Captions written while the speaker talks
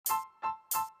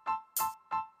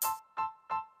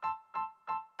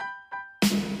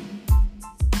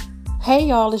Hey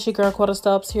y'all, it's your girl Quarter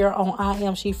Stops here on I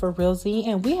Am She for Real Z,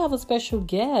 and we have a special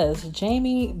guest,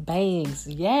 Jamie Banks.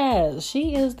 Yes,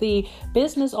 she is the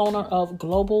business owner of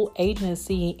Global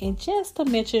Agency, and just to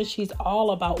mention, she's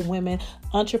all about women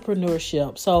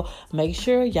entrepreneurship. So make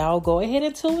sure y'all go ahead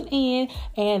and tune in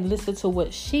and listen to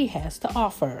what she has to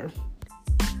offer.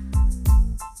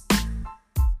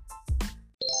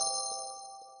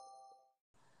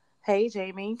 Hey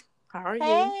Jamie, how are you?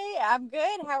 Hey, I'm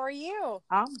good. How are you?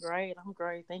 I'm great. I'm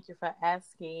great. Thank you for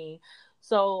asking.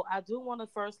 So, I do want to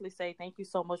firstly say thank you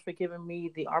so much for giving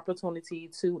me the opportunity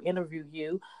to interview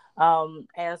you.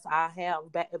 As I have,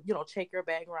 check your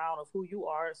background of who you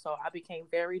are. So, I became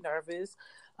very nervous.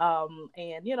 But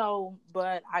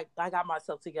I got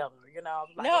myself together. I was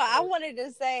No, like, okay. I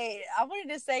wanted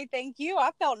to say thank you.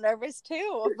 I felt nervous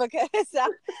too because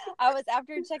I was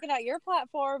after checking out your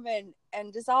platform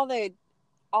and just all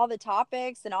the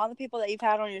topics and all the people that you've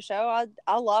had on your show.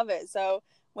 I love it. So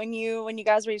when you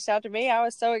guys reached out to me, I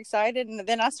was so excited, and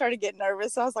then I started getting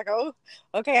nervous. So I was like, oh,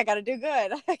 okay, I got to do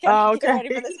good. I got to get Okay. ready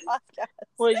for this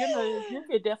Well, podcast. you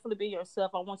could definitely be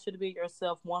yourself. I want you to be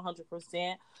yourself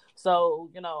 100%. So,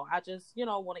 I just,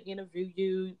 want to interview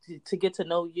you to get to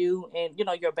know you and,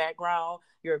 your background,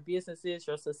 your businesses,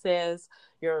 your success,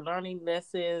 your learning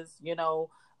lessons,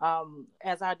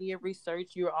 as I did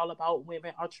research, you're all about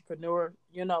women entrepreneur,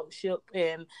 ship.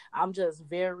 And I'm just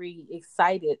very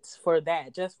excited for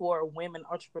that, just for women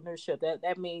entrepreneurship.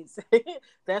 That means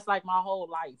that's like my whole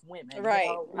life, women, Right,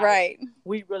 like right.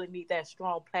 we really need that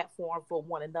strong platform for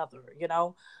one another.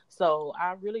 So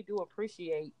I really do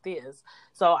appreciate this.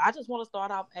 So I just want to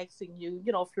start off asking you,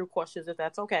 a few questions if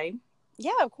that's okay.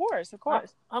 Yeah, of course, of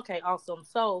course. Okay, awesome.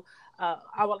 So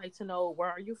I would like to know, where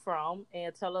are you from,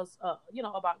 and tell us,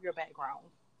 about your background.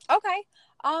 Okay.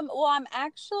 Well, I'm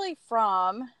actually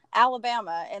from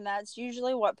Alabama, and that's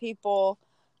usually what people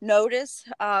notice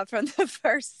from the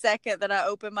first second that I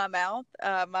open my mouth.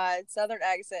 My southern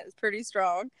accent is pretty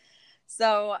strong.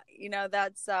 So,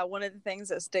 that's one of the things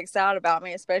that sticks out about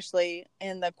me, especially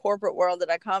in the corporate world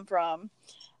that I come from.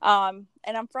 And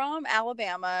I'm from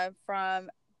Alabama,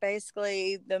 from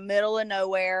basically the middle of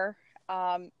nowhere.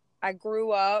 I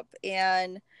grew up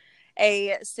in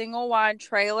a single wide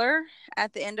trailer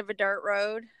at the end of a dirt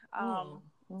road. Mm,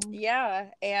 mm,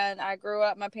 Yeah, and I grew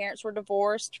up, my parents were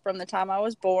divorced from the time I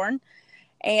was born,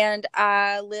 and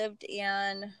I lived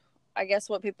in, I guess,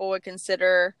 what people would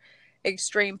consider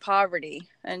extreme poverty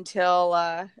until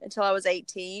I was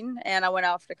 18 and I went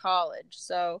off to college.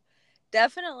 So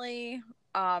definitely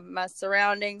my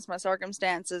surroundings, my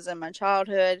circumstances, and my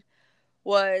childhood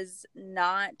was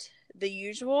not the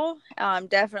usual.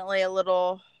 Definitely a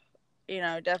little,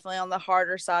 definitely on the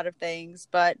harder side of things.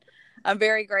 But I'm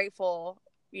very grateful,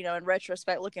 in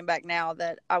retrospect, looking back now,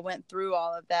 that I went through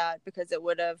all of that, because it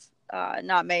would have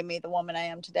not made me the woman I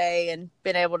am today and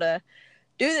been able to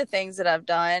do the things that I've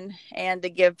done and to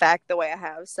give back the way I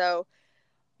have. So,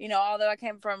 although I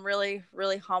came from really,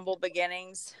 really humble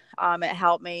beginnings, it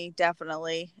helped me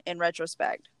definitely in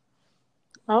retrospect.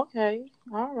 okay.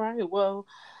 All right. Well,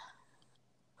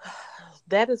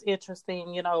 that is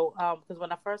interesting, because when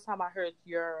the first time I heard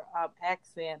your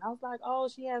accent, I was like, oh,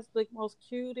 she has the most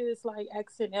cutest like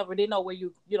accent ever. Didn't know where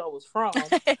you was from.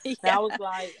 And Yeah. I was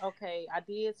like, okay, I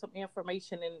did some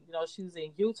information, and she was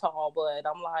in Utah, but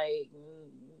I'm like,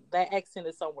 that accent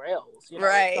is somewhere else.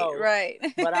 Right, So, right.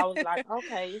 but I was like,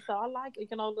 okay, so I like it,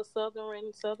 the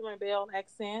Southern Belle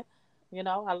accent.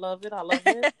 I love it. I love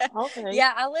it. Okay.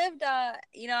 Yeah, I lived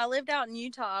out in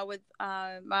Utah with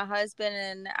my husband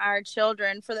and our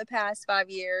children for the past 5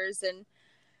 years, and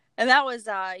that was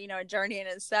a journey in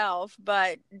itself.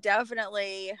 But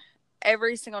definitely,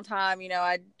 every single time,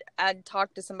 I'd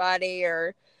talk to somebody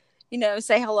or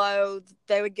say hello,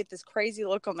 they would get this crazy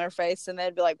look on their face, and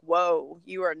they'd be like, "Whoa,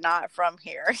 you are not from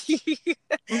here.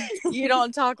 You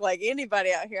don't talk like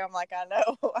anybody out here." I'm like, "I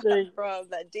know, I'm from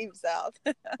that deep south."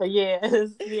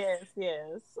 Yes, yes,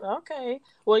 yes. Okay.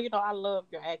 Well, I love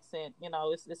your accent.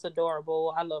 It's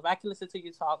adorable. I can listen to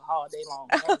you talk all day long,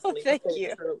 Oh, honestly, to thank tell you the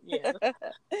you. truth. Yes.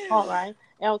 All right.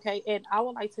 Okay. And I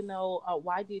would like to know,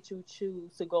 why did you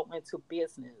choose to go into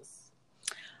business?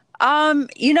 I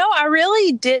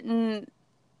really didn't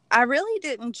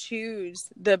choose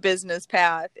the business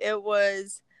path. It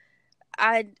was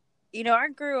I I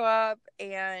grew up,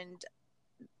 and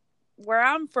where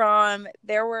I'm from,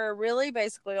 there were really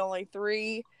basically only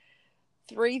three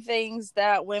things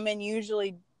that women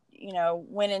usually,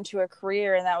 went into a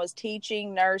career, and that was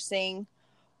teaching, nursing,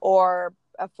 or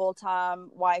a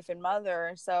full-time wife and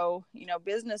mother. So,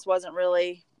 business wasn't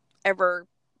really ever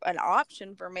an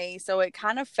option for me. So it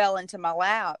kind of fell into my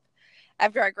lap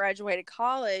after I graduated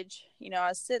college, I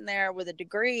was sitting there with a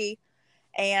degree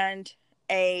and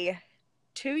a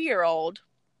 2-year-old,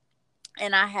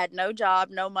 and I had no job,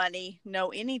 no money, no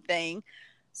anything.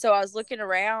 So I was looking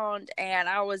around and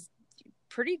I was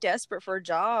pretty desperate for a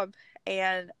job,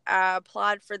 and I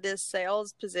applied for this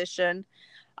sales position.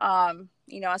 I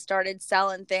started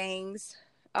selling things,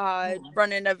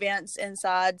 running events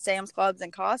inside Sam's Clubs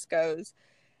and Costco's,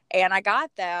 and I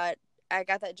got that. I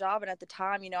got that job, and at the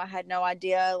time, I had no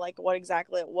idea like what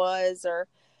exactly it was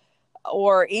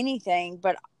or anything.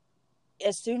 But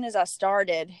as soon as I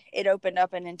started, it opened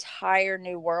up an entire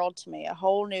new world to me, a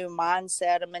whole new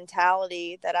mindset, a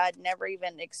mentality that I'd never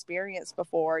even experienced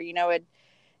before.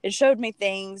 It showed me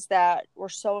things that were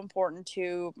so important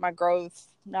to my growth,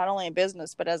 not only in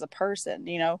business, but as a person.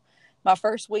 My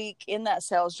first week in that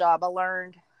sales job, I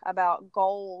learned about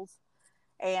goals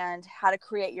and how to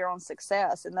create your own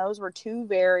success. And those were two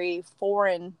very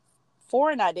foreign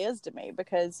ideas to me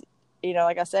because,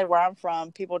 like I said, where I'm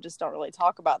from, people just don't really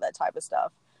talk about that type of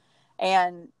stuff.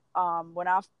 And when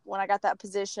I got that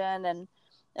position and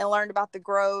learned about the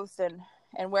growth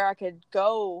and where I could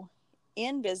go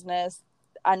in business,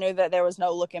 I knew that there was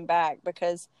no looking back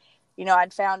because,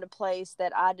 I'd found a place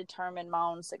that I determined my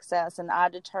own success, and I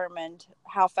determined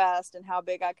how fast and how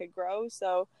big I could grow.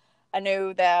 So I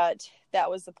knew that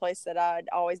was the place that I'd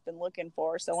always been looking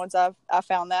for. So once I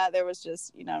found that, there was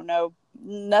just,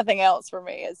 nothing else for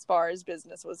me as far as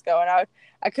business was going.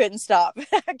 I couldn't stop.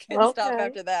 I couldn't stop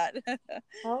after that.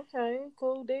 Okay,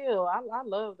 cool deal. I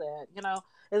love that.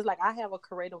 It's like I have a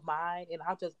creative mind, and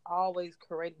I'm just always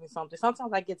creating something.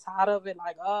 Sometimes I get tired of it,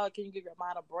 like, oh, can you give your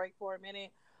mind a break for a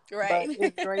minute? Right. But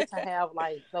it's great to have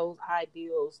like those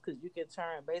ideals because you can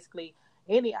turn basically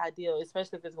any idea,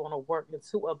 especially if it's going to work,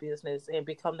 into a business and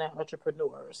become that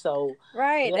entrepreneur. So,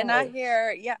 right. yeah. And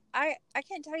I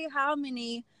can't tell you how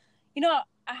many, I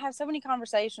have so many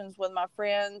conversations with my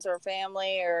friends or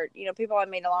family or, people I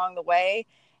meet along the way,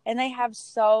 and they have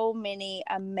so many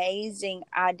amazing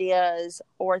ideas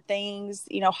or things,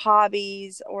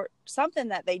 hobbies or something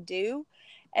that they do.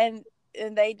 And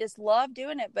they just love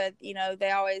doing it, but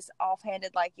they always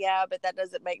offhanded like, yeah, but that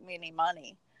doesn't make me any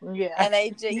money. Yeah. And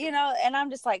they do, and I'm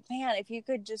just like, man, if you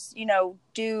could just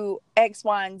do X,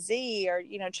 Y, and Z, or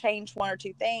change one or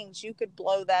two things, you could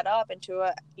blow that up into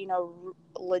a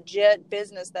legit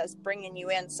business that's bringing you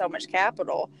in so much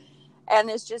capital. And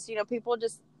it's just people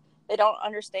just, they don't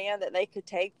understand that they could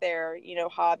take their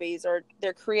hobbies or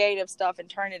their creative stuff and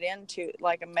turn it into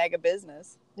like a mega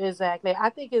business. Exactly. I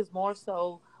think it's more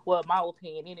so, well, my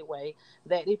opinion anyway,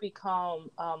 that it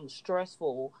become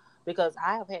stressful because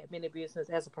I have had many business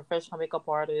as a professional makeup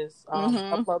artist, a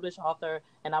Mm-hmm. published author,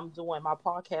 and I'm doing my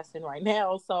podcasting right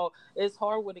now. So it's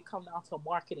hard when it comes down to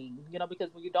marketing,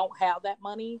 because when you don't have that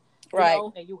money, Right.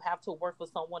 and you have to work for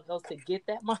someone else to get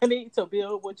that money to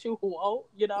build what you want.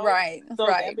 Right. So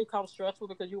that Right. becomes stressful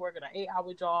because you work at an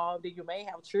 8-hour job, then you may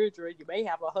have children, you may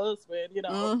have a husband, you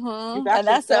Mm-hmm. got And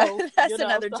that's a yourself, that's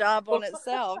another so job on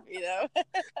itself.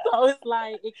 so it's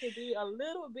like it can be a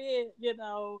little bit,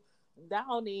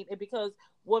 downing, and because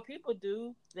what people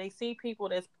do, they see people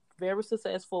that's very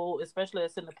successful, especially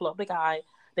that's in the public eye.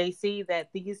 They see that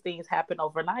these things happen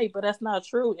overnight, but that's not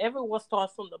true. Everyone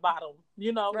starts from the bottom,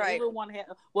 Right. Everyone has,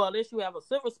 well, unless you have a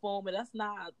silver spoon, but that's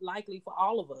not likely for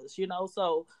all of us,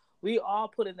 So we all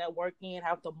put in that work in,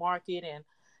 have to market and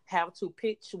have to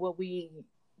pitch what we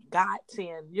got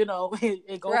and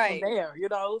and go from Right. there,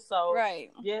 So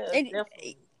Right. yes, And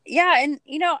definitely. yeah, and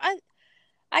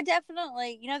I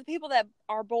definitely, the people that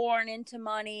are born into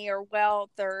money or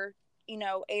wealth or,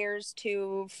 heirs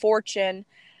to fortune,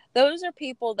 those are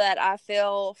people that I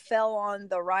feel fell on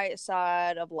the right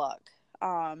side of luck.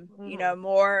 Mm-hmm.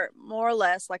 More or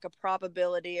less like a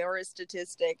probability or a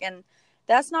statistic. And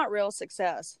that's not real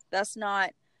success. That's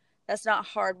not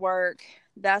hard work.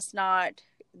 That's not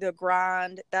the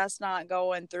grind. That's not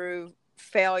going through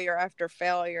failure after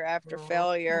failure after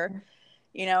failure.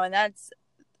 Mm-hmm. And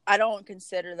I don't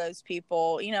consider those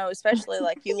people, especially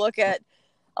like you look at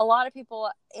a lot of people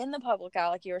in the public eye,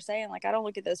 like you were saying, like I don't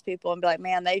look at those people and be like,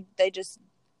 man, they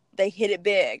hit it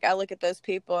big. I look at those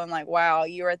people and like, wow,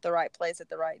 you're at the right place at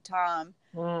the right time.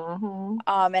 Mm-hmm.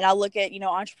 And I look at,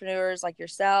 entrepreneurs like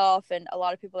yourself and a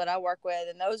lot of people that I work with,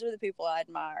 and those are the people I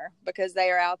admire because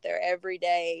they are out there every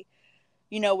day,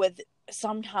 with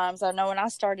sometimes I know when I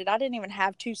started, I didn't even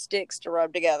have two sticks to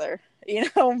rub together, Yeah.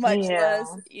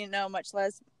 much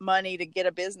less money to get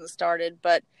a business started.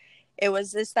 But it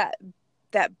was just that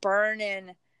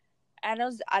burning, I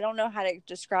don't know how to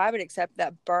describe it except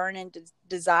that burning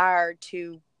desire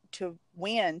to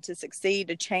win, to succeed,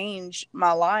 to change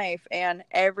my life. And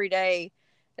every day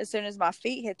as soon as my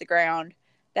feet hit the ground,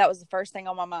 that was the first thing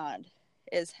on my mind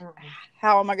is Mm-hmm.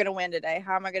 how am I going to win today?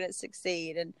 How am I going to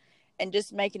succeed? And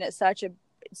just making it such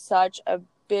a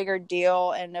bigger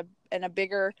deal and a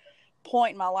bigger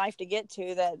point in my life to get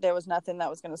to that there was nothing that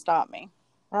was going to stop me.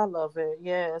 I love it.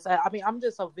 Yes. I mean, I'm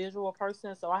just a visual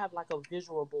person, so I have like a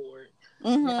visual board. You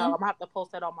know, Mm-hmm. I'm gonna have to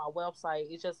post that on my website.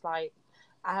 It's just like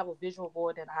I have a visual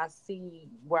board and I see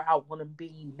where I want to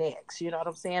be next. You know what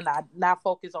I'm saying? I not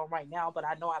focus on right now, but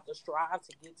I know I have to strive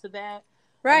to get to that. And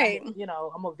Right.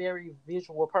 I'm a very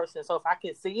visual person, so if I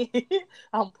can see it,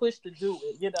 I'm pushed to do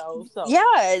it. So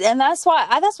Yeah, and that's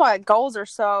why goals are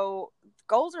so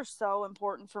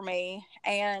important for me.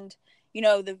 And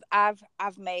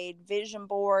I've made vision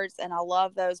boards, and I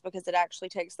love those because it actually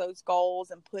takes those goals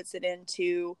and puts it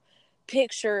into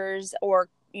pictures or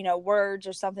words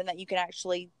or something that you can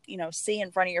actually see in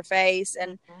front of your face.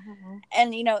 Mhm.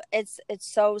 And it's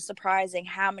so surprising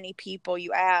how many people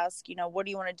you ask, what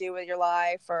do you want to do with your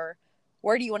life, or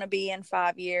where do you want to be in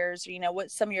 5 years,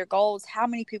 what's some of your goals. How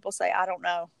many people say I don't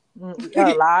know?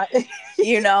 A lot.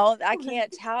 I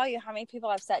can't tell you how many people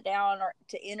I've sat down or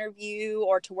to interview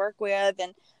or to work with,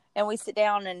 and we sit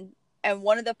down, and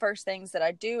one of the first things that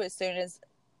I do as soon as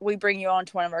we bring you on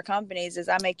to one of our companies is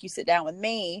I make you sit down with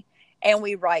me and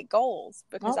we write goals,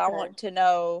 because I Okay. want to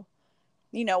know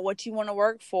what you want to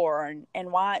work for,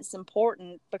 and why it's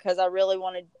important, because I really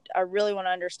want to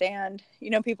understand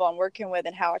people I'm working with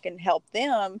and how I can help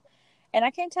them. And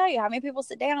I can't tell you how many people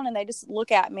sit down and they just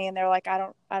look at me and they're like, I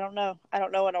don't know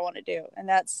what I want to do. And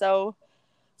that's so,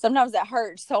 sometimes that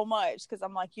hurts so much, because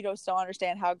I'm like, you just don't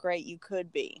understand how great you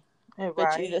could be,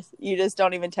 but you Right. just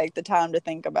don't even take the time to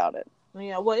think about it.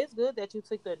 Yeah, well, it's good that you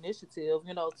took the initiative,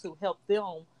 to help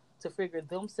them to figure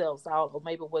themselves out, or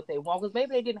maybe what they want, because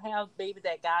maybe they didn't have maybe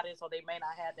that guidance, or they may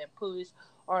not have that push,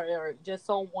 or just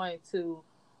someone to,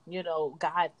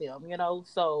 guide them.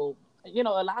 So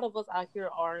a lot of us out here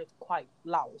are quite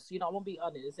lost. I'm gonna be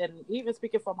honest, and even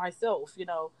speaking for myself, due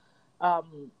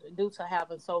to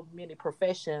having so many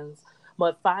professions.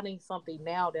 But finding something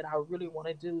now that I really want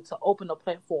to do to open a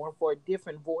platform for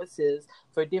different voices,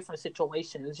 for different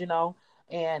situations, and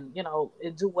and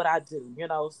do what I do,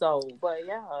 but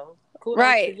yeah, kudos to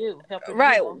Right. you helping,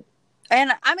 Right.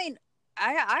 And I mean,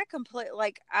 I completely,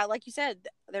 like you said,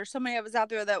 there's so many of us out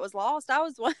there that was lost. I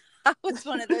was one. I was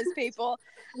one of those people.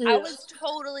 I yeah. was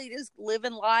totally just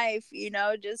living life,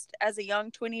 just as a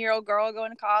young 20-year-old girl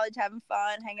going to college, having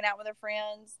fun, hanging out with her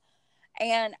friends.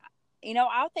 And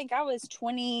I think I was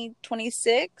 20,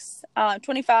 26,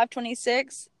 25,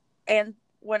 26. And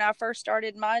when I first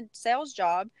started my sales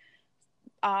job,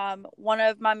 one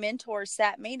of my mentors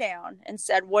sat me down and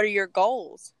said, "What are your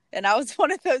goals?" And I was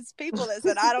one of those people that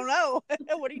said, "I don't know."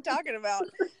 What are you talking about?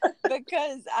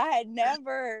 Because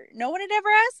no one had ever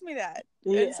asked me that.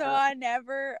 And so Yeah. I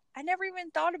never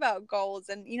even thought about goals.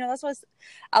 And, that's what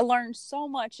I learned so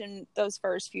much in those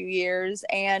first few years.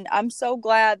 And I'm so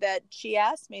glad that she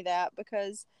asked me that,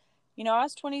 because, I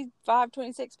was 25,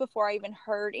 26 before I even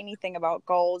heard anything about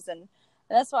goals. And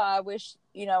that's why I wish,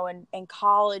 in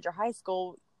college or high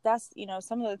school, that's,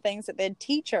 some of the things that they'd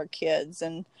teach our kids.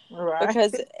 And Right.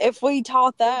 because if we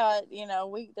taught that,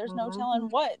 there's no telling Hmm.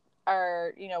 what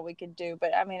we could do.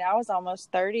 But I mean, I was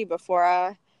almost 30 before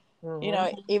I, Hmm.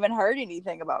 even heard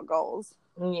anything about goals.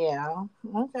 Yeah.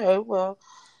 Okay. Well,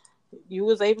 you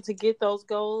was able to get those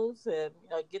goals and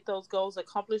get those goals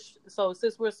accomplished. So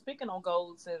since we're speaking on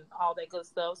goals and all that good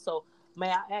stuff, so may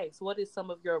I ask, what is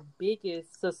some of your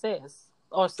biggest success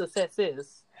or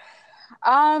successes?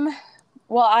 Um,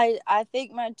 well, I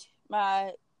think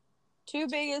my two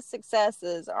biggest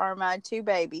successes are my two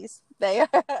babies. They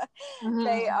Hmm.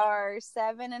 are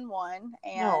 7 and 1,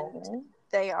 and No.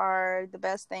 they are the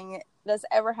best thing that's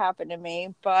ever happened to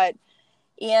me. But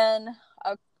in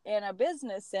a in a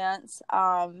business sense,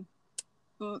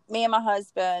 me and my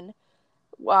husband,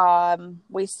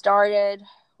 we started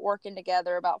working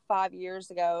together about 5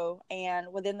 years ago,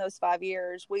 and within those 5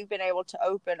 years, we've been able to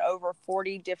open over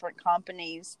 40 different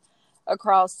companies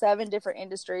across 7 different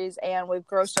industries, and we've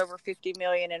grossed over 50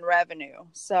 million in revenue.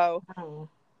 So Mm.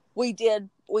 we did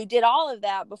all of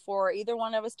that before either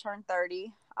one of us turned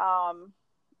 30.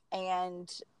 And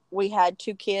we had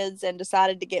 2 kids and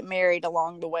decided to get married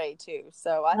along the way too.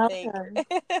 So I think Okay.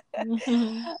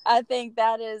 Hmm. I think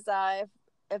that is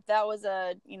if that was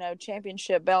a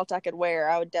championship belt I could wear,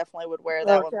 I would wear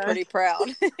that one Okay. pretty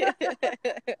proud.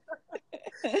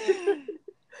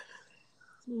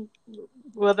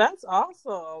 Well, that's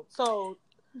awesome. So,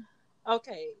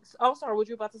 okay. Oh, sorry. Was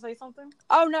you about to say something?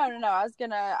 Oh, no, no, no. I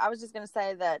was just gonna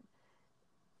say that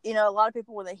you know, a lot of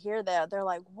people, when they hear that, they're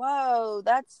like, whoa,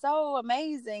 that's so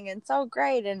amazing and so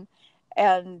great. And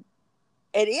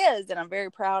it is, and I'm very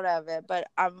proud of it, but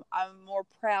I'm more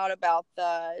proud about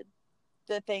the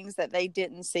things that they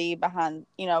didn't see behind,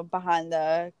 you know, behind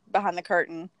the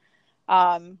curtain.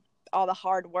 um all the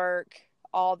hard work,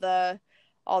 all the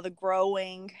all the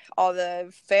growing, all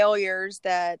the failures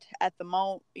that at the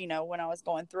moment, you know, when I was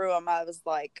going through them, I was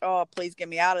like, oh, please get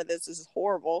me out of this, this is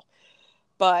horrible.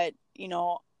 But, you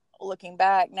know, looking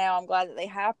back now, I'm glad that they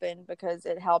happened because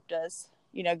it helped us,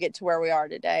 you know, get to where we are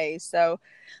today. So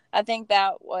I think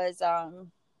that was,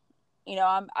 you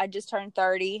know, I just turned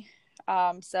 30.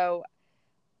 So,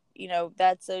 you know,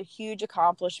 that's a huge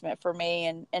accomplishment for me.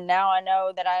 And now I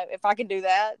know that if I can do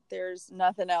that, there's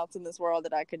nothing else in this world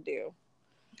that I could do.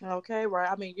 Okay,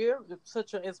 right. I mean, you're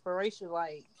such an inspiration.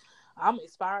 Like, I'm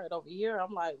inspired over here.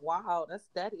 I'm like, wow,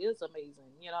 that is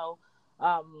amazing.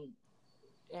 Um,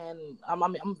 and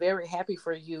I'm very happy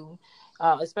for you,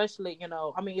 especially,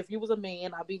 I mean, if you was a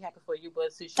man, I'd be happy for you,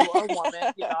 but since you are a woman,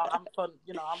 I'm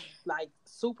like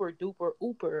super duper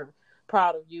uber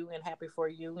proud of you and happy for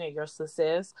you and your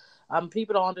success.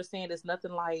 People don't understand it's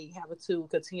nothing like having to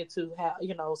continue to have,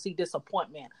 see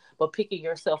disappointment, but picking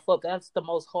yourself up, that's the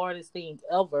most hardest thing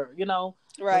ever, when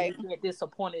Right. you get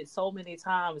disappointed so many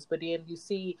times, but then you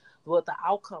see what the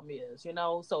outcome is,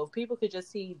 so if people could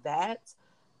just see that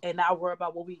and not worry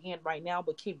about what we in right now,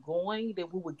 but keep going, then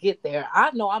we would get there. I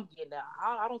know I'm getting there.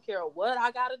 I don't care what I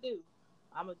got to do.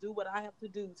 I'm going to do what I have to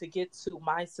do to get to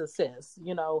my success, and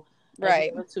be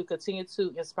Right. able to continue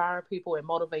to inspire people and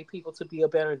motivate people to be a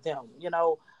better them.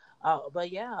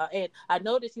 But yeah, and I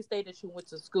know that you stated that you went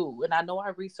to school, and I know I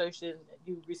researched and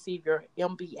you received your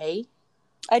MBA.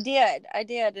 I did.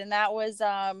 And that was,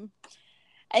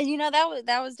 and you know,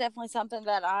 that was definitely something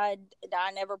that I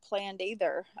never planned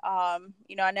either.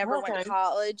 You know, I never went to Okay.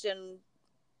 college,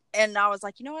 and I was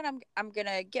like, you know what, I'm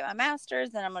gonna get my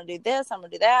master's, and I'm gonna do this, I'm gonna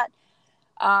do that.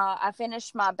 I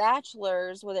finished my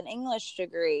bachelor's with an English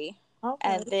degree, Okay.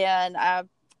 and then I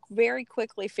very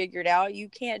quickly figured out you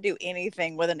can't do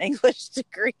anything with an English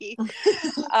degree.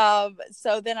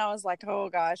 So then I was like, oh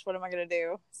gosh, what am I gonna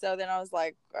do? So then I was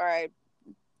like, all right,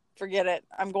 forget it.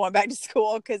 I'm going back to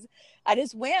school, because I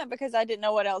just went because I didn't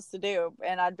know what else to do,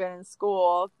 and I'd been in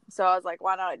school, so I was like,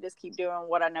 why not just keep doing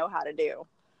what I know how to do?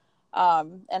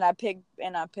 And I picked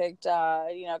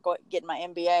getting my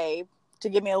MBA to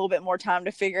give me a little bit more time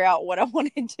to figure out what I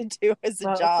wanted to do as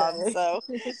a job. Okay. So,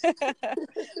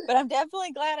 but I'm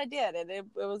definitely glad I did it. It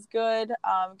was good,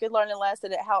 good learning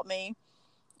lesson. It helped me.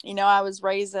 You know, I was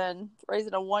raising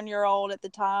a 1 year old at the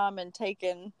time and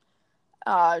taking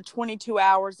 22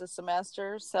 hours a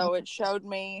semester. So it showed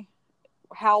me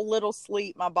how little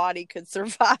sleep my body could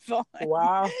survive on.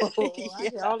 Wow. I Yeah.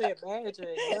 can only imagine.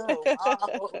 Yeah.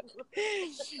 Wow.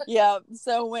 Yeah.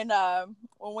 So when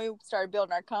we started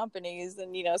building our companies,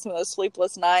 and you know, some of those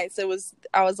sleepless nights, I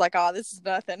was like, oh, this is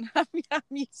nothing. I'm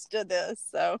used to this.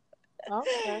 So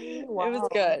Okay. it was Wow.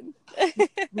 good.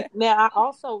 Now I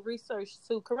also researched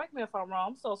too. Correct me if I'm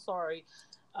wrong. I'm so sorry.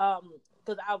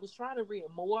 Because I was trying to read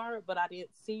more, but I didn't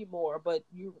see more. But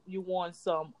you won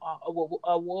some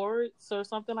awards or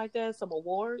something like that. Some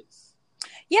awards.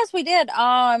 Yes, we did.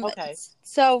 Okay.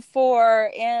 So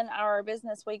for in our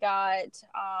business, we got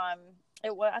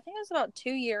it was, I think it was about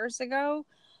 2 years ago.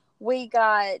 We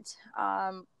got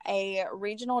a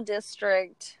regional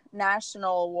district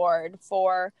national award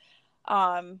for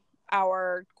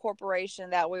our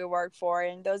corporation that we worked for,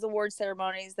 and those award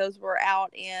ceremonies, those were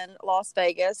out in Las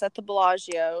Vegas at the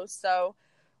Bellagio. So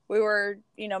we were,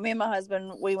 you know, me and my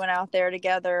husband, we went out there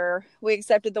together. We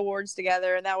accepted the awards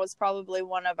together, and that was probably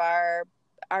one of our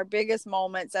biggest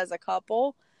moments as a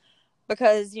couple,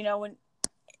 because you know, when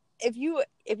if you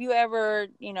ever,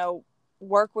 you know,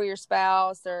 work with your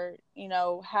spouse, or you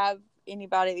know, have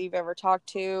anybody that you've ever talked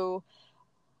to,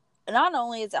 not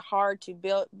only is it hard to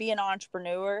be an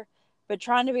entrepreneur, but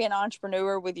trying to be an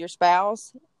entrepreneur with your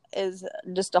spouse is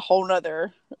just a whole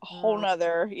Mm,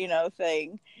 nother, you know,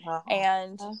 thing. uh-huh.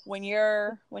 And when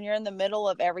you're in the middle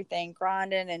of everything,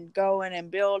 grinding and going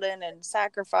and building and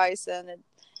sacrificing,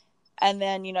 and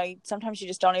then, you know, sometimes you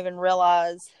just don't even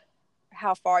realize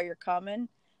how far you're coming.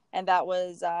 And that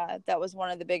was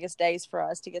one of the biggest days for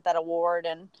us, to get that award,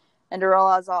 and to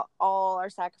realize all our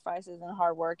sacrifices and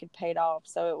hard work had paid off.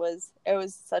 So it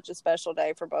was such a special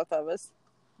day for both of us.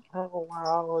 Oh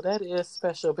wow, that is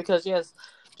special because yes,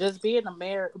 just being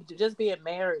married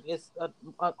is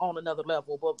on another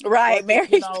level. But Right, working,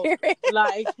 Mary's period.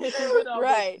 like but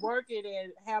Right. working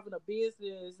and having a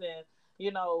business and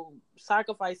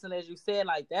sacrificing as you said,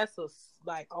 like that's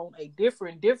like on a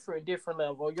different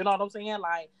level. You know what I'm saying?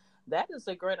 Like that is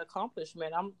a great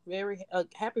accomplishment. I'm very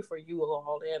happy for you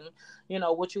all, and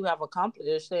what you have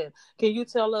accomplished. And can you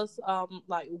tell us,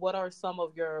 like, what are some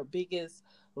of your biggest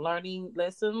learning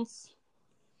lessons?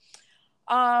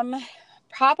 Um,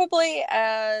 Probably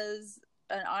as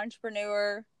an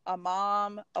entrepreneur, a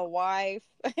mom, a wife,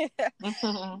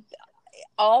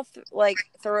 like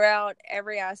throughout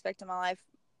every aspect of my life,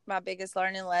 my biggest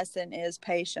learning lesson is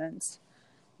patience.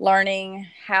 Learning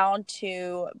how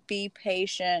to be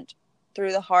patient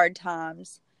through the hard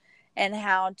times and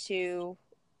how to,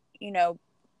 you know,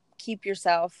 keep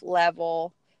yourself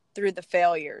level through the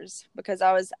failures. Because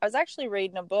I was actually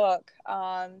reading a book.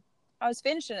 I was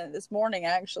finishing it this morning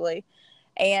actually,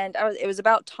 and it was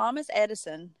about Thomas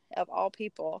Edison of all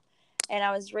people, and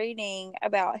I was reading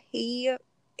about he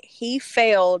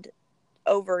failed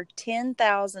over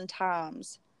 10,000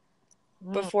 times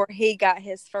before he got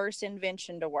his first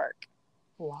invention to work.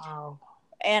 Wow.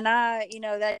 And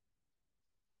that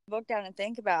book down and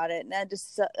think about it, and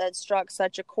that struck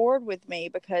such a chord with me,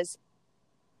 because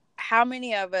how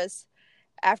many of us,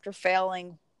 after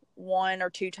failing one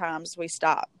or two times, we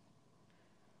stop?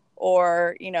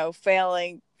 Or,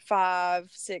 failing 5,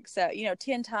 6, 7,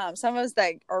 10 times. Some of us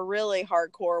that are really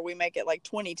hardcore, we make it like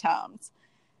 20 times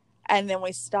and then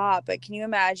we stop. But can you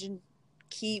imagine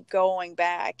keep going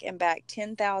back and back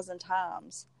 10,000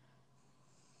 times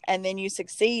and then you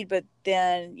succeed, but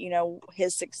then,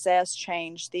 his success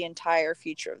changed the entire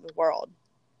future of the world.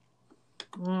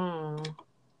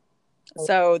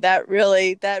 So that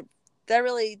really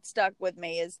stuck with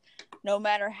me, is it doesn't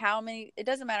matter how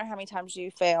many times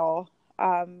you fail.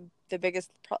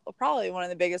 Probably one of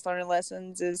the biggest learning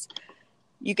lessons is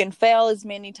you can fail as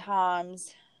many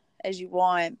times as you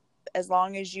want, as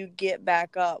long as you get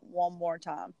back up one more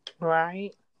time.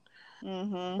 Right.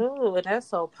 Mm-hmm. Ooh, and that's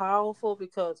so powerful,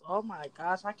 because oh my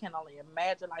gosh, I can only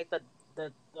imagine, like,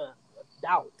 the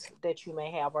doubt that you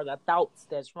may have, or the thoughts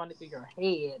that's running through your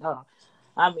head.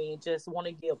 I mean, just want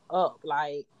to give up.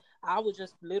 Like, I was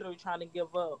just literally trying to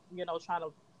give up, trying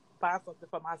to find something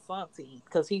for my son to eat,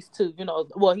 because he's 2,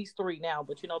 well, he's 3 now,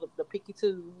 but the picky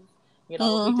 2s, he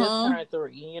just turned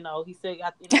 3, he still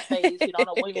got in his face,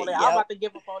 the way yep. I'm about to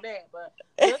give up on that, but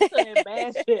just to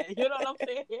imagine, you know what I'm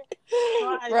saying?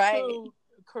 Trying right. to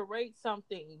create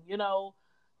something,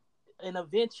 an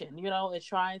invention, and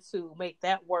trying to make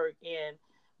that work,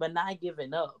 but not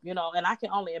giving up, and I can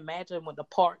only imagine when the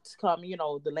parts come,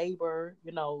 the labor,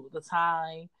 the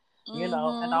time, and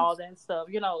all that stuff,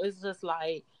 it's just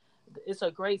like, it's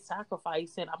a great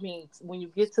sacrifice. And I mean, when you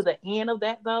get to the end of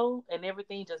that though, and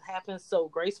everything just happens so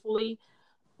gracefully,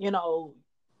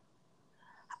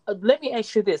 let me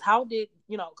ask you this: how did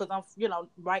because I'm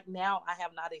right now I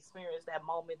have not experienced that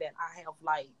moment that I have,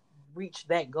 like, reached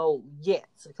that goal yet,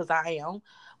 because I am,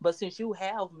 but since you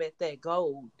have met that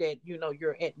goal that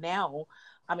you're at now,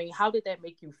 I mean, how did that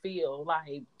make you feel?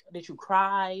 Like, did you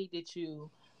cry? Did you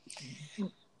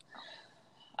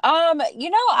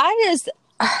I just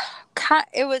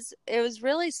it was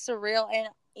really surreal, and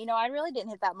I really didn't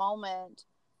hit that moment.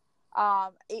 I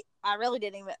really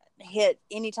didn't even hit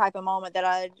any type of moment that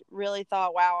I really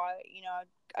thought, wow,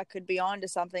 I could be on to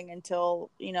something,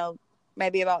 until,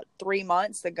 maybe about 3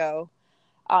 months ago.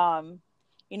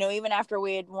 Even after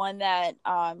we had won that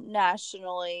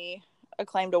nationally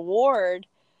acclaimed award,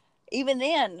 even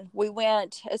then we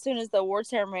went, as soon as the award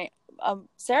ceremony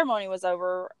was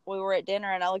over, we were at dinner,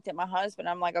 and I looked at my husband.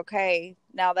 I'm like, okay,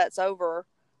 now that's over,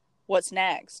 what's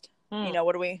next?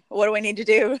 What do we need to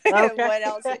do? Okay. What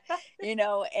else?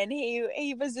 And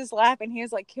he was just laughing. He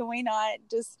was like, can we not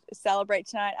just celebrate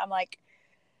tonight? I'm like,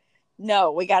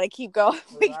 no, we got to keep going.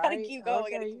 We got to keep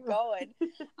going. Okay. We got to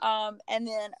keep going. And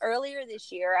then earlier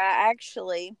this year, I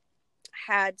actually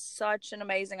had such an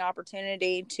amazing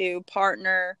opportunity to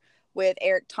partner with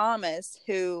Eric Thomas,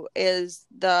 who is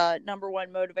the #1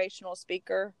 motivational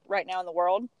speaker right now in the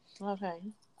world. Okay.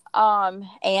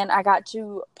 And I got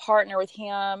to partner with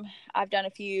him. I've done a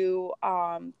few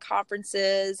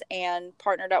conferences and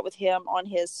partnered up with him on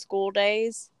his school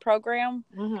days program,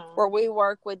 where we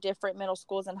work with different middle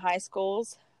schools and high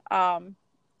schools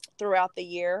throughout the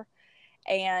year.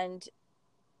 And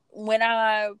when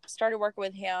I started working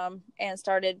with him and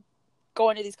started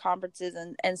going to these conferences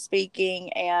and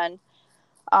speaking and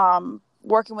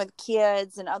working with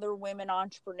kids and other women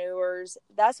entrepreneurs,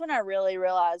 that's when I really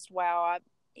realized, wow,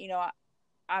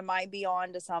 I might be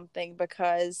on to something,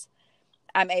 because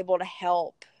I'm able to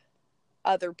help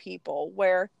other people,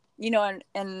 where,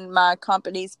 in my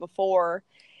companies before,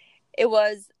 it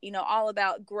was, all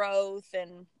about growth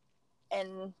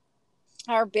and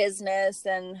our business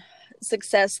and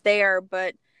success there.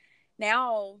 But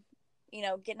now,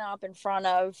 getting up in front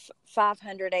of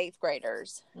 500 eighth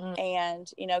graders Mm.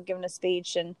 and, giving a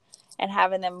speech and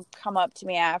having them come up to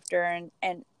me after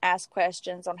and ask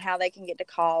questions on how they can get to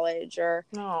college or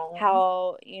No.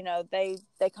 how, they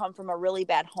come from a really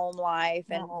bad home life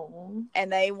No.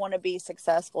 and they want to be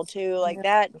successful too. Like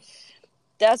Yes.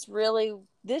 that's really,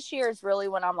 this year is really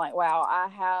when I'm like, wow, I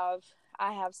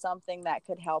have something that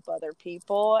could help other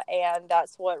people. And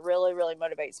that's what really, really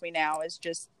motivates me now is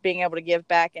just being able to give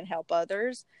back and help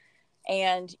others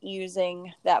and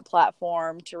using that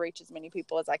platform to reach as many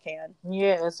people as I can.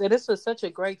 Yes, and it's such a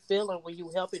great feeling when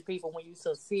you helping people, when you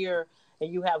sincere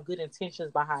and you have good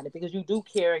intentions behind it, because you do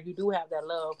care and you do have that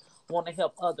love, want to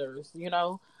help others,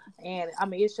 And I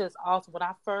mean, it's just awesome. When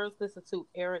I first listened to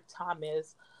Eric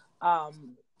Thomas,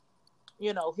 um,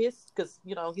 because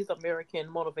he's American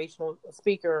motivational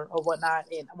speaker or whatnot,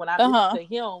 and when I listen to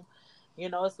him,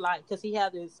 it's like because he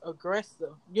had this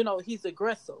aggressive, he's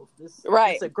aggressive, this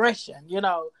aggression, and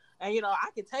I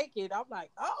can take it. I'm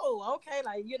like, oh, okay,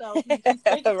 like he's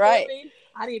speaking right. to me.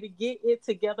 I need to get it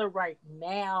together right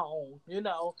now, and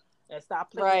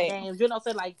stop playing right. games.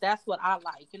 So like that's what I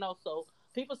like, So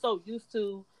people so used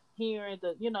to hearing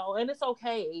the, and it's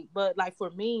okay, but like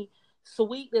for me,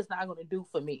 sweet is not going to do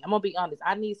for me. I'm going to be honest.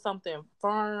 I need something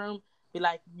firm. Be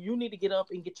like, you need to get up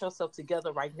and get yourself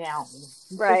together right now.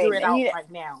 Right. Figure it out right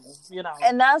now,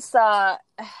 And that's,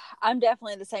 I'm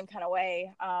definitely the same kind of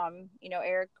way.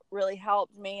 Eric really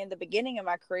helped me in the beginning of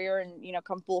my career and,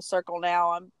 come full circle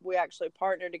now. We actually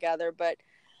partner together, but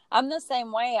I'm the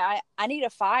same way. I need a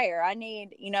fire. I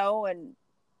need, and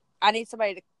I need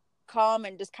somebody to come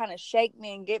and just kind of shake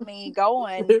me and get me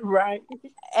going. Right.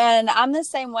 And I'm the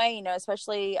same way,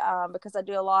 especially because I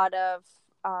do a lot of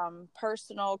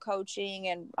personal coaching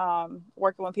and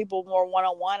working with people more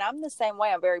one-on-one. I'm the same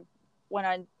way. When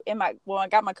I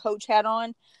got my coach hat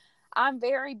on, I'm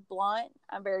very blunt,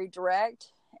 I'm very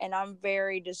direct, and I'm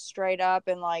very just straight up,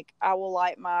 and like I will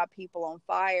light my people on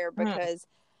fire because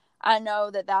I know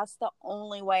that that's the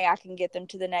only way I can get them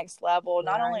to the next level,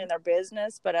 not only in their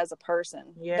business, but as a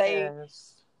person.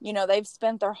 Yes. They've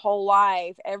spent their whole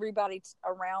life, everybody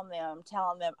around them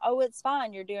telling them, oh, it's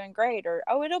fine, you're doing great, or,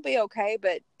 oh, it'll be okay,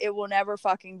 but it will never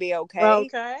fucking be okay.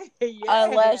 Okay. Yeah.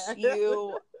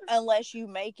 Unless you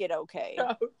make it okay.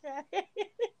 Okay.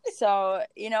 So,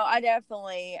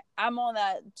 I'm on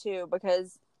that too,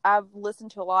 because I've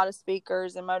listened to a lot of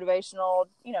speakers and motivational,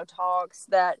 talks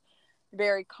that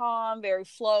very calm, very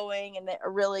flowing, and that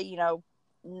are really,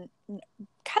 kind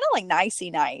of like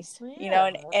nicey nice,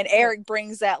 and Eric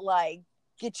brings that like,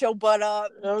 get your butt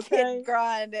up, get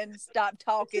grind, and stop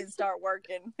talking, start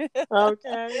working.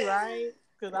 Okay, right.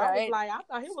 Because I was like, I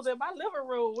thought he was in my living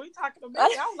room. We talking to me. I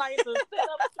was like, to sit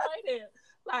up straight in.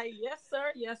 Like, yes,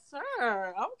 sir.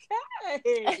 Okay.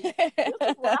 This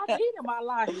is what I need in my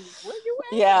life. Where you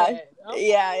at? Yeah. Okay.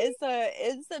 Yeah.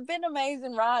 It's been an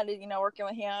amazing ride, working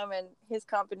with him and his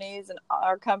companies and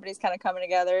our companies kind of coming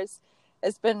together.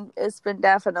 It's been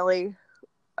definitely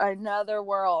another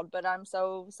world, but I'm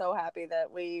so happy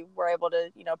that we were able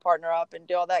to, partner up and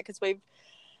do all that. Cause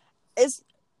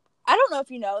I don't know if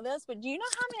you know this, but do you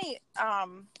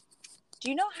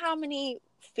know how many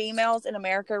females in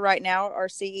America right now are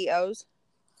CEOs?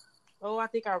 Oh, I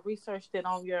think I researched it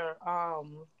on your,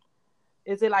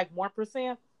 is it like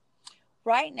 1%?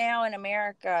 Right now in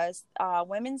America,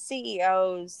 women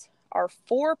CEOs are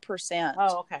 4%.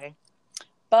 Oh, okay.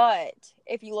 But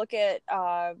if you look at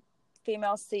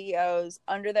female CEOs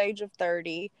under the age of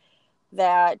 30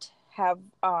 that have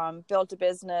built a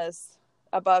business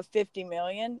above 50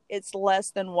 million, it's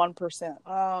less than 1%.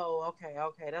 Oh, okay.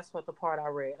 That's what the part I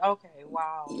read. Okay,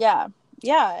 wow. Yeah.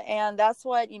 And that's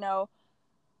what,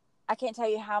 I can't tell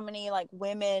you how many like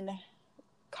women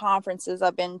conferences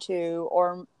I've been to,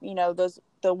 or,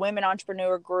 the women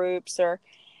entrepreneur groups,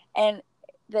 and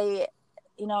they,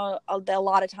 a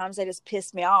lot of times they just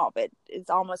piss me off. It's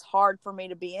almost hard for me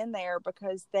to be in there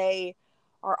because they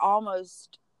are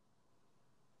almost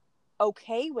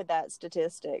okay with that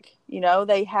statistic.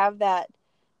 They have that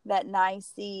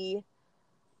nicey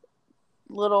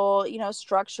little,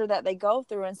 structure that they go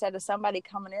through instead of somebody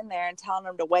coming in there and telling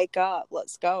them to wake up,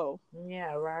 let's go.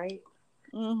 Yeah, right.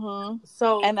 Mm-hmm.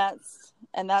 So, and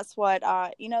that's what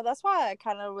that's why I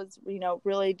kind of was,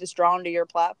 really just drawn to your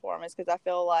platform, is because I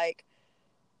feel like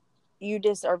you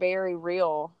just are very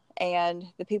real, and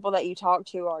the people that you talk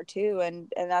to are too,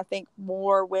 and I think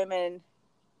more women,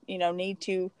 need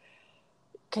to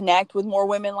connect with more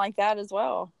women like that as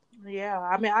well. Yeah,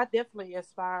 I mean, I definitely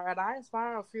aspire, and I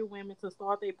inspire a few women to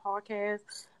start their podcast.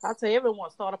 I tell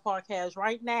everyone, start a podcast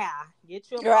right now.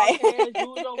 Get your podcast,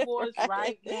 use your voice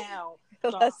right now. So,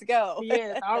 Let's go.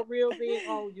 yes, I'm real big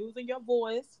on using your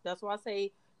voice. That's why I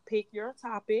say pick your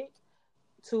topic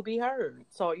to be heard.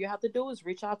 So all you have to do is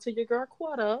reach out to your girl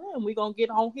Quetta, and we're gonna get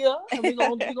on here and we're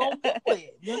gonna do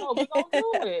it. We're gonna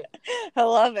do it. I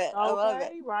love it. I love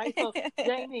Okay, right. So it.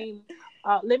 Jamie,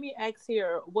 let me ask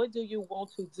here, what do you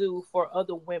want to do for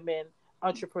other women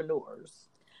entrepreneurs?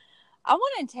 I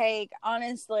want to take,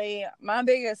 honestly, my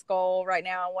biggest goal right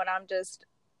now, what I'm just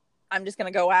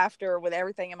going to go after with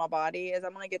everything in my body, is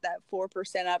I'm going to get that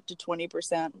 4% up to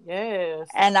 20%. Yes.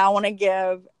 And I want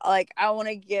to I want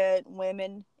to get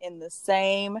women in the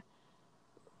same,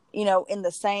 in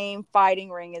the same fighting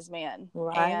ring as men.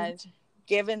 Right. And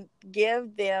give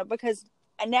them, because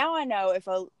now I know if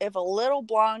a little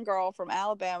blonde girl from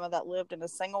Alabama that lived in a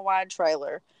single wide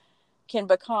trailer can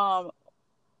become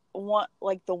the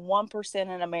 1%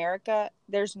 in America,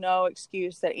 there's no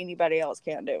excuse that anybody else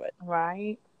can't do it.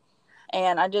 Right.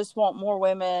 And I just want more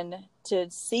women to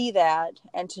see that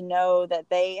and to know that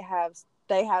they have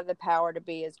the power to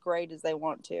be as great as they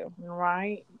want to.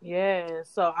 Right. Yeah.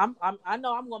 So I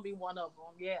know I'm gonna be one of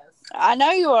them. Yes. I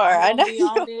know you are. I'm I gonna know be you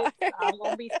on are. it. I'm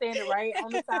gonna be standing right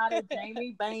on the side of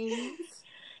Jamie Bangs.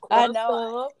 I Quarter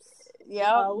know. subs.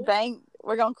 Yep. Bang.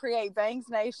 We're gonna create Bangs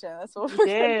Nation. That's what we're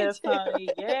Yes, gonna honey.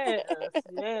 do. Yes,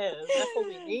 yes. That's what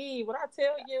we need. What I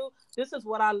tell you, this is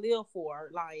what I live for.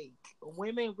 Like,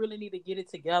 women really need to get it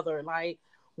together. Like,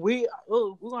 we're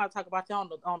gonna talk about that on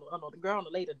the girl on the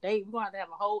later date. We're gonna have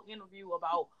a whole interview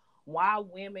about why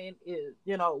women is,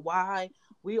 why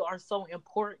we are so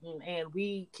important, and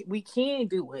we can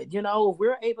do it. If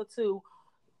we're able to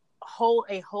hold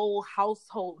a whole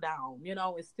household down,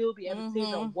 and still be able to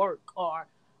even work, or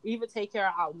even take care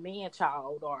of our man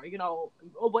child, or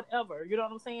or whatever, you know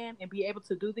what I'm saying, and be able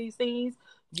to do these things,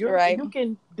 Right. you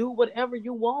can do whatever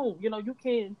you want. You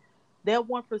can, that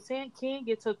 1% can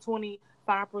get to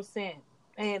 25%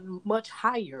 and much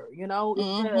higher.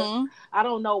 It's just, I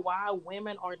don't know why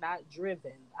women are not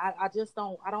driven. I just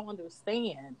don't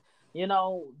understand.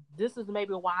 This is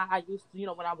maybe why I used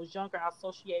to, when I was younger, I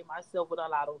associate myself with a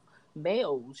lot of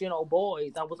males,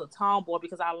 boys. I was a tomboy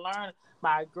because I learned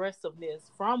my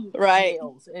aggressiveness from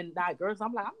males and not girls.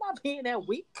 I'm like, I'm not being that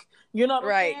weak. You know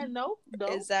what I'm saying? No,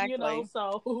 exactly.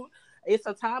 So it's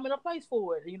a time and a place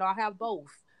for it. I have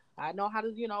both. I know how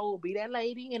to, be that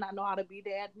lady, and I know how to be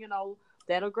that,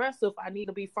 that aggressive. I need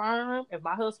to be firm. If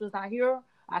my husband's not here,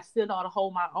 I still know how to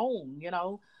hold my own,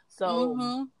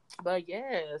 So, but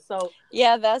yeah, so.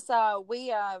 Yeah, that's,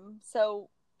 so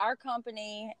our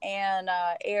company and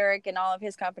Eric and all of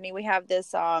his company, we have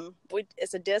this,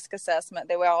 it's a DISC assessment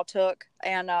that we all took,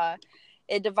 and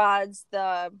it divides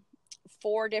the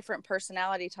 4 different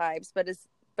personality types, but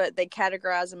they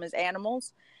categorize them as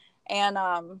animals. And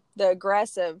the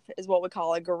aggressive is what we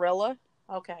call a gorilla.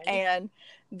 Okay. And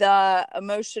the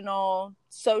emotional,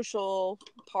 social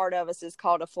part of us is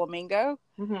called a flamingo.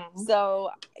 Mm-hmm.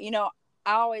 So,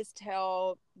 I always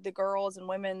tell the girls and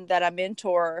women that I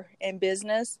mentor in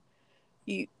business,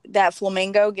 that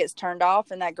flamingo gets turned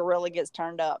off and that gorilla gets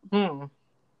turned up.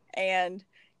 And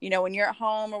when you're at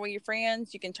home or with your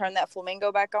friends, you can turn that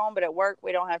flamingo back on, but at work,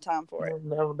 we don't have time for it.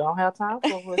 No, don't have time for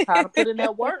it. It's time to put in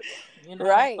that work.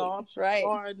 Right.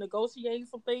 Start negotiating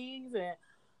some things and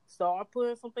start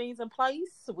putting some things in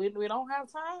place. We don't have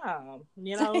time.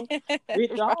 We don't.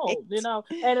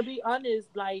 And to be honest,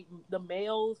 like the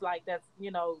males, like that's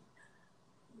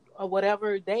or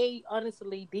whatever, they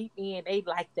honestly deep in they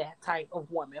like that type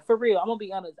of woman. For real, I'm gonna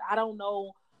be honest. I don't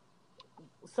know.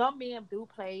 Some men do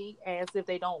play as if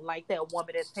they don't like that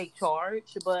woman that take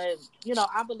charge, but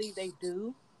I believe they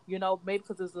do. Maybe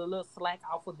because it's a little slack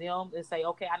out for them and say,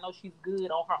 okay, I know she's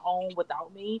good on her own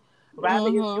without me. Rather,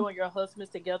 if you and your husband's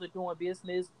together doing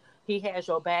business, he has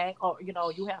your back, or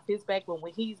you have his back. But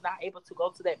when he's not able to go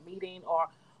to that meeting or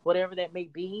whatever that may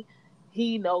be,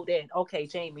 he know that, okay,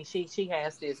 Jamie, she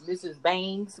has this Mrs.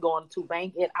 Bangs going to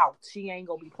bank it out. She ain't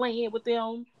gonna be playing with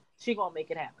them. She gonna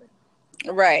make it happen.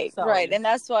 Right. And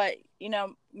that's what,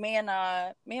 me and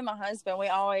my husband, we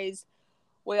always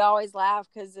laugh,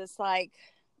 because it's like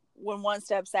when one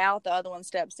steps out, the other one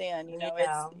steps in.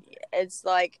 It's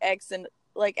like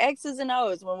X's and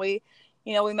O's. When we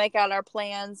make out our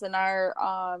plans and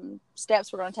our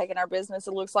steps we're going to take in our business,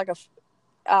 it looks like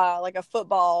a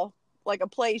football, like a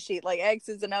play sheet, like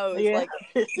X's and O's. Yeah. Like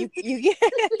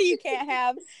you can't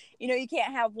have, you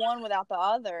can't have one without the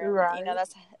other. Right.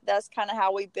 That's kind of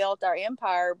how we built our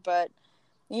empire. But,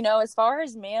 as far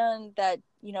as men that,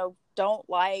 don't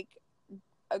like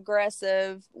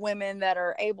aggressive women that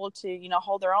are able to,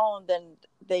 hold their own, then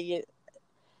they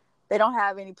don't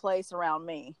have any place around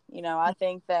me. I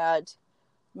think that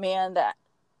men that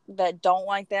that don't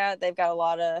like that, they got a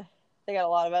lot of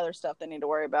other stuff they need to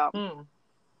worry about.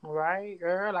 Right,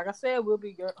 girl. Like I said, we'll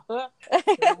be girl. We'll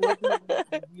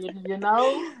be, you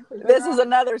know. This is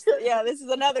another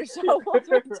show what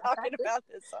we're talking about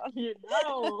this on. You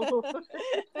know.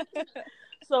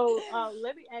 So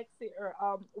let me ask you,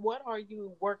 what are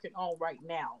you working on right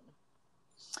now?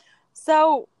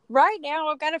 So right now,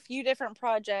 I've got a few different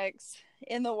projects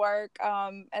in the work.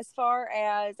 As far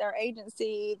as our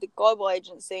agency, the global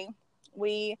agency,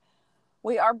 we're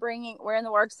in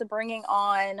the works of bringing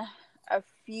on a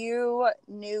few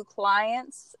new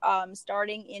clients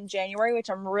starting in January, which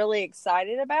I'm really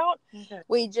excited about. Okay.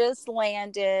 We just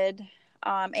landed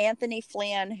Anthony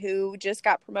Flynn, who just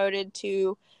got promoted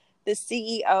to the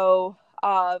CEO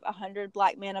of 100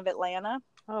 Black Men of Atlanta.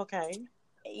 Okay.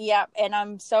 Yeah, and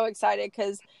I'm so excited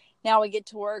because now we get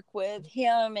to work with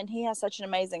him, and he has such an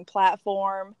amazing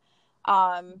platform.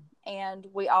 And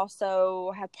we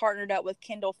also have partnered up with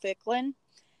Kendall Ficklin,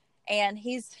 and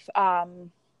he's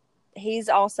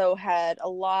also had a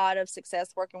lot of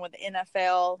success working with the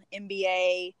NFL,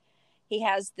 NBA. He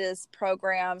has this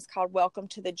programs called Welcome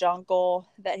to the Jungle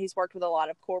that he's worked with a lot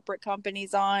of corporate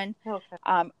companies on. Okay.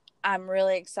 I'm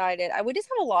really excited. We just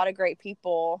have a lot of great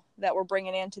people that we're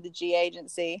bringing into the G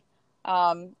agency,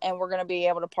 and we're going to be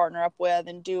able to partner up with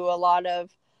and do a lot of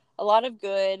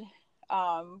good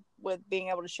with being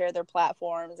able to share their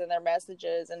platforms and their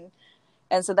messages,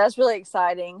 and so that's really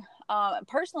exciting.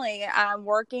 Personally, I'm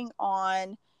working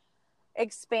on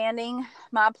expanding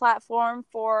my platform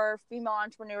for female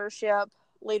entrepreneurship,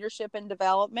 leadership, and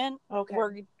development.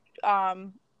 Okay.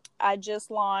 I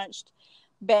just launched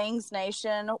Bangs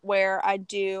Nation, where I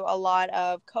do a lot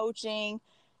of coaching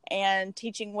and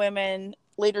teaching women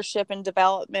leadership and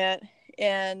development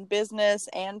in business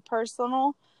and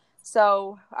personal.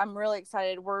 So I'm really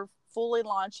excited. We're fully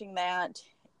launching that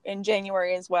in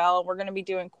January as well. We're going to be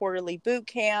doing quarterly boot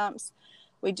camps.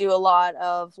 We do a lot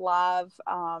of live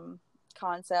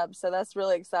concepts. So that's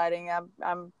really exciting.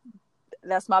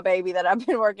 That's my baby that I've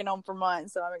been working on for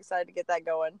months. So I'm excited to get that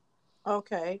going.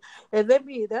 Okay. And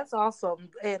that's awesome.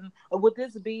 And would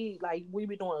this be like, we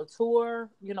be doing a tour,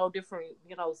 different,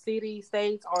 cities,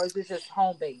 states, or is this just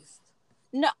home based?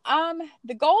 No,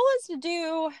 the goal is to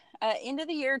do end of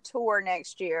the year tour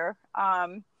next year.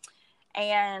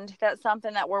 And that's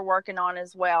something that we're working on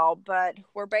as well. But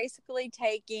we're basically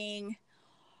taking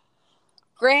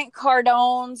Grant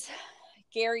Cardone's,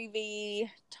 Gary Vee,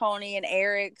 Tony, and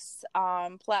Eric's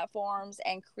platforms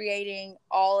and creating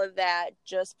all of that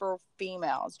just for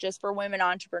females, just for women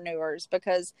entrepreneurs,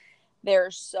 because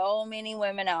there's so many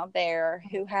women out there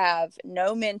who have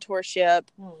no mentorship,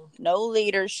 no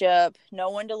leadership, no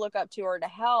one to look up to or to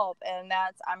help. And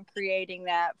I'm creating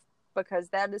that because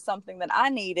that is something that I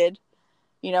needed,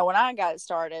 when I got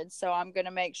started. So I'm going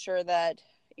to make sure that,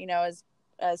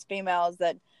 as females,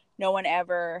 that no one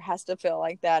ever has to feel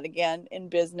like that again in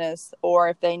business, or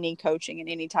if they need coaching in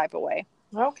any type of way.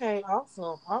 Okay,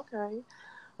 awesome. Okay.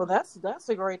 Well, that's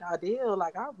a great idea.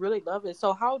 Like, I really love it.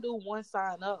 So how do one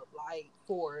sign up, like,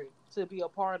 to be a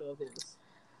part of this?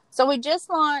 So we just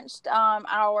launched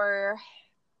our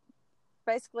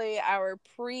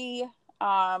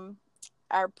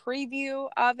preview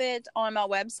of it on my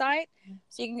website.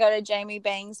 So you can go to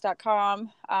jamiebangs.com,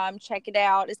 check it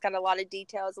out. It's got a lot of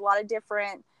details, a lot of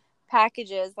different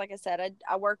packages. Like I said,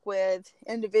 I work with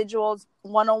individuals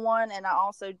one-on-one, and I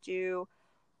also do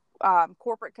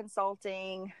corporate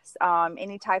consulting,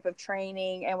 any type of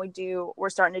training, and we're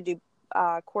starting to do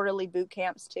quarterly boot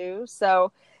camps too.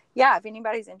 So yeah, if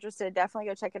anybody's interested, definitely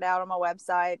go check it out on my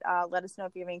website. Let us know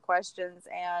if you have any questions,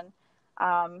 and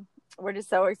we're just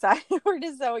so excited. We're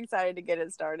just so excited to get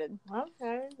it started.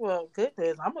 Okay, well,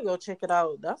 goodness, I'm gonna go check it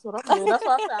out. That's what I'm gonna do. That's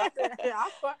what I said.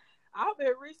 I've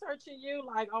been researching you.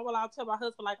 Like, I'll tell my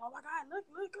husband, like, oh my God, look,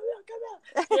 come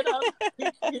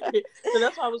here. So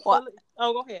that's why I was.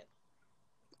 Oh, go ahead.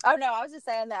 Oh no, I was just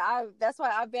saying that that's why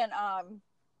I've been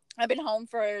home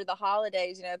for the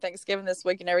holidays, Thanksgiving this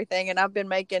week and everything, and I've been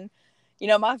making,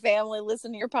 my family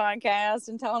listen to your podcast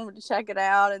and telling them to check it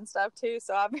out and stuff too.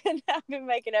 So I've been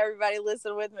making everybody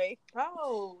listen with me.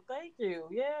 Oh, thank you.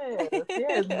 Yes.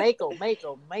 Make them.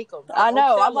 I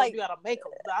know. I'm like, you gotta make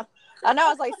them. I know. I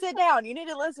was like, sit down. You need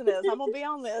to listen to this. I'm gonna be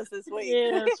on this week.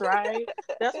 Yes, right.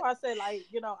 That's why I said, like,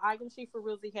 Iron Chief for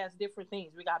Realty has different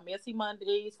things. We got Messy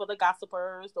Mondays for the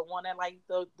gossipers, the one that like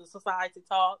the society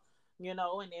talk. And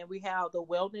then we have the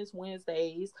Wellness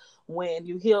Wednesdays when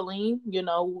you healing,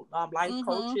 life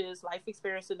coaches, life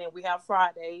experience. And then we have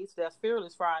Fridays, that's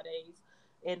Fearless Fridays.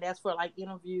 And that's for like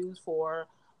interviews for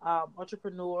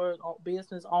entrepreneurs,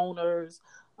 business owners,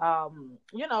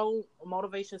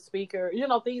 motivation speaker,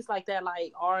 things like that,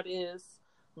 like artists,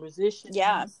 Yeah.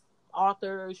 musicians,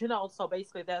 authors, so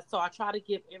basically so I try to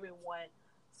give everyone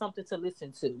something to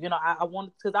listen to. I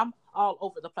want, because I'm all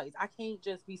over the place. I can't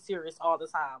just be serious all the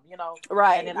time. And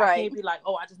Right. then I Right. can't be like,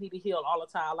 oh, I just need to heal all the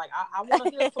time. Like I want to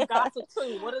hear some gossip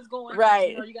too. What is going on?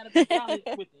 Right. You got to be balanced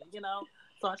with it.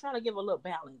 So I try to give a little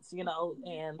balance, and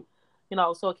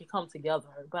so it can come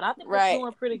together. But I think it's Right.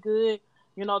 doing pretty good.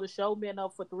 The show been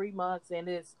up for 3 months, and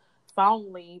it's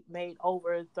finally made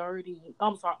over 30.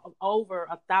 I'm sorry, over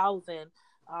 1,000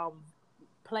 um,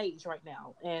 plays right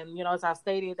now. And as I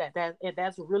stated,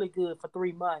 that's really good for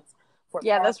 3 months for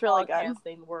Yeah, our that's really good.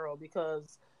 podcasting world,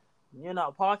 because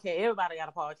podcast, everybody got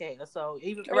a podcast. So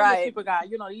even famous Right. people got,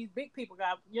 these big people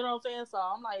got, what I'm saying? So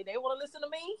I'm like, they want to listen to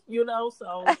me,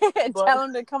 so, but Tell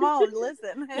them to come on,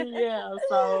 listen. yeah,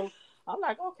 so I'm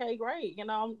like, okay, great.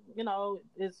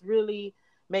 It's really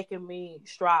making me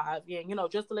strive.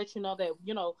 And, just to let you know that,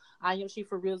 I am She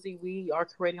for Realzy, we are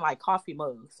creating like coffee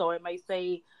mugs. So it may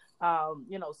say,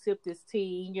 sip this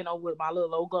tea, with my little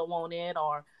logo on it,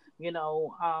 or,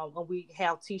 and we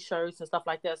have t-shirts and stuff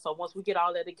like that. So once we get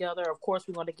all that together, of course,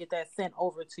 we're going to get that sent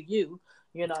over to you,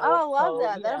 Oh, I love so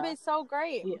that. That'll yeah. be so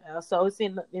great. Yeah, so it's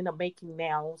in the making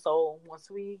now. So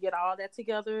once we get all that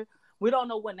together, we don't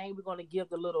know what name we're going to give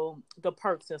the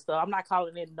perks and stuff. I'm not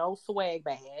calling it no swag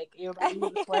bag. Everybody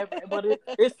use a swag bag, but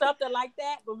it's something like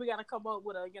that. But we got to come up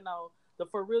with the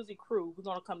For Realzy crew. We're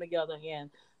going to come together and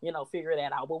figure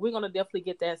that out. But we're going to definitely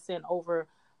get that sent over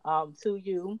to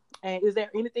you. And is there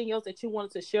anything else that you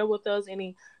wanted to share with us?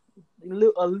 A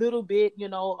little bit,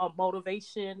 of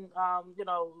motivation,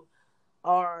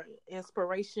 or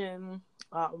inspiration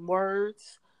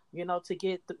words, to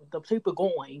get the people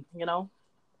going.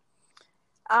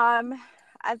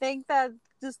 I think that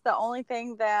just the only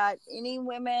thing that any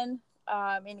women,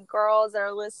 any girls that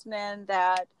are listening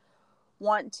that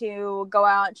want to go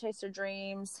out and chase their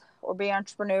dreams or be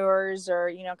entrepreneurs,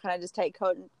 or kind of just take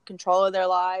control of their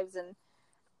lives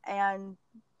and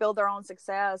build their own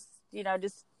success,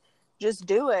 just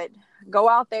do it. Go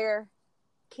out there,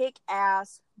 kick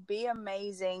ass, be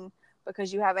amazing,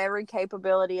 because you have every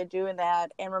capability of doing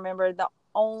that. And remember, the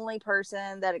only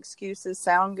person that excuses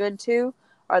sound good to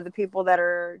are the people that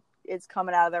it's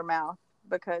coming out of their mouth,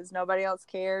 because nobody else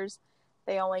cares.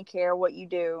 They only care what you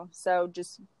do. So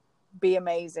just be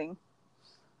amazing.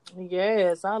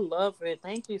 Yes, I love it.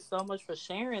 Thank you so much for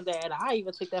sharing that. I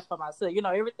even took that for myself.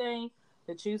 Everything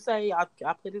that you say, I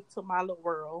put it to my little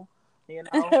world.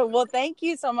 Well, thank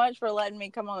you so much for letting me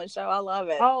come on the show. I love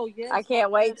it. Oh yes, I can't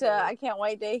wait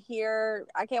to hear.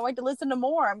 I can't wait to listen to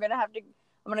more. I'm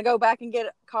gonna go back and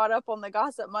get caught up on the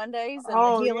Gossip Mondays and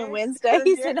the Healing Wednesdays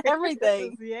yes, and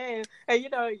everything. Yes, and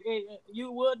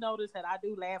you would notice that I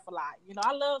do laugh a lot.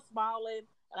 I love smiling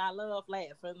and I love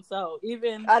laughing. So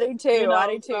even I do too.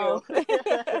 I do so, too.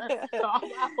 so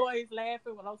I'm always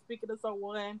laughing when I'm speaking to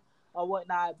someone or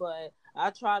whatnot. But I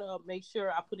try to make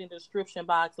sure I put in the description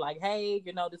box like, hey,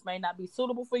 this may not be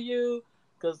suitable for you,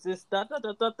 because this da da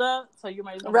da da da. So you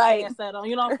might want to pass that on.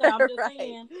 You know what I'm saying? I'm just Right.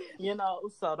 saying.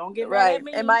 So don't get mad Right. at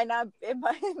me. It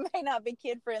may not be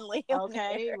kid friendly.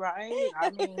 Okay, right. I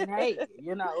mean, hey,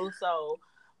 so,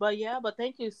 but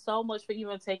thank you so much for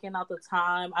even taking out the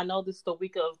time. I know this is the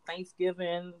week of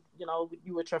Thanksgiving,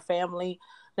 you with your family.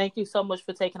 Thank you so much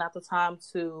for taking out the time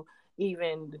to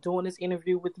even doing this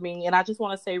interview with me. And I just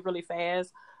want to say really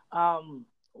fast,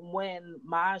 when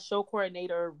my show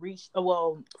coordinator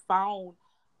found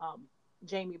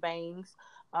Jamie Bangs,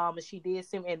 and she did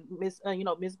send, and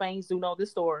Miss Bangs do know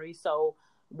this story. So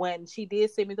when she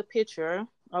did send me the picture,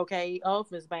 okay,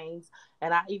 of Miss Bangs,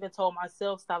 and I even told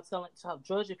myself stop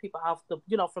judging people off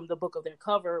from the book of their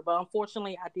cover. But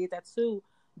unfortunately, I did that too,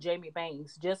 Jamie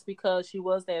Bangs, just because she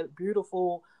was that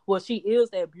beautiful. Well, she is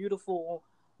that beautiful,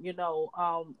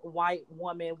 white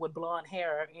woman with blonde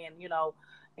hair,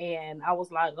 and I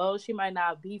was like, oh, she might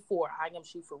not be for I Am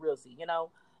She for Realzy.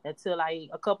 Until like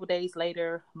a couple days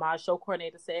later, my show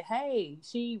coordinator said, hey,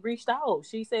 she reached out.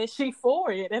 She said she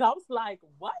for it. And I was like,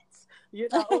 what?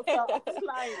 So I was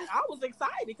like, I was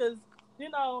excited because,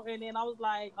 and then I was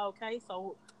like, okay,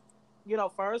 so,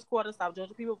 first quarter, stop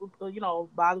judging people,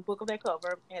 by the book of their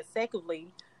cover. And secondly,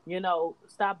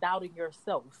 stop doubting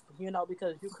yourself,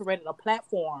 because you created a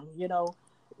platform,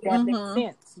 that makes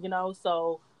sense,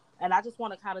 so. And I just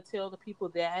want to kind of tell the people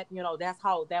that, that's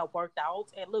how that worked out.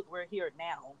 And look, we're here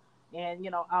now. And,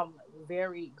 I'm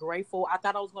very grateful. I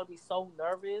thought I was going to be so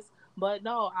nervous. But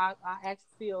no, I actually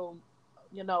feel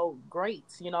great,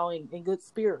 in good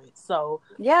spirits. So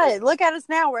Yeah, look at us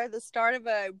now. We're at the start of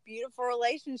a beautiful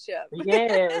relationship.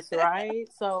 yes, right.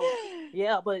 So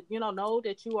yeah, but know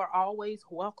that you are always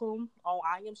welcome on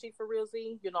I Am She for Real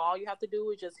Z. All you have to do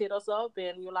is just hit us up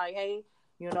and you're like, hey,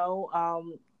 you know,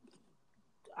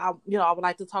 I would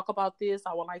like to talk about this.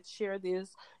 I would like to share this.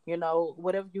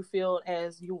 Whatever you feel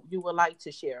as you would like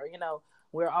to share.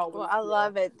 We're Well, always I here.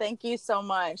 love it. Thank you so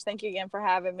much. Thank you again for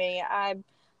having me. I'm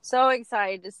so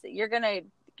excited to see you're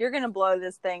gonna blow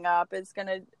this thing up. It's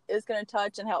gonna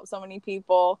touch and help so many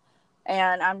people,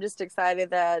 and I'm just excited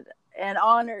that and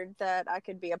honored that I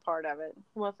could be a part of it.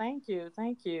 Well, thank you.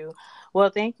 Well,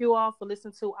 thank you all for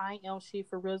listening to I Am She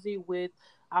for Real Z with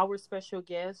our special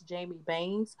guest Jamie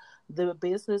Baines, the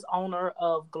business owner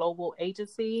of Global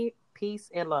Agency. Peace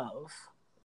and love.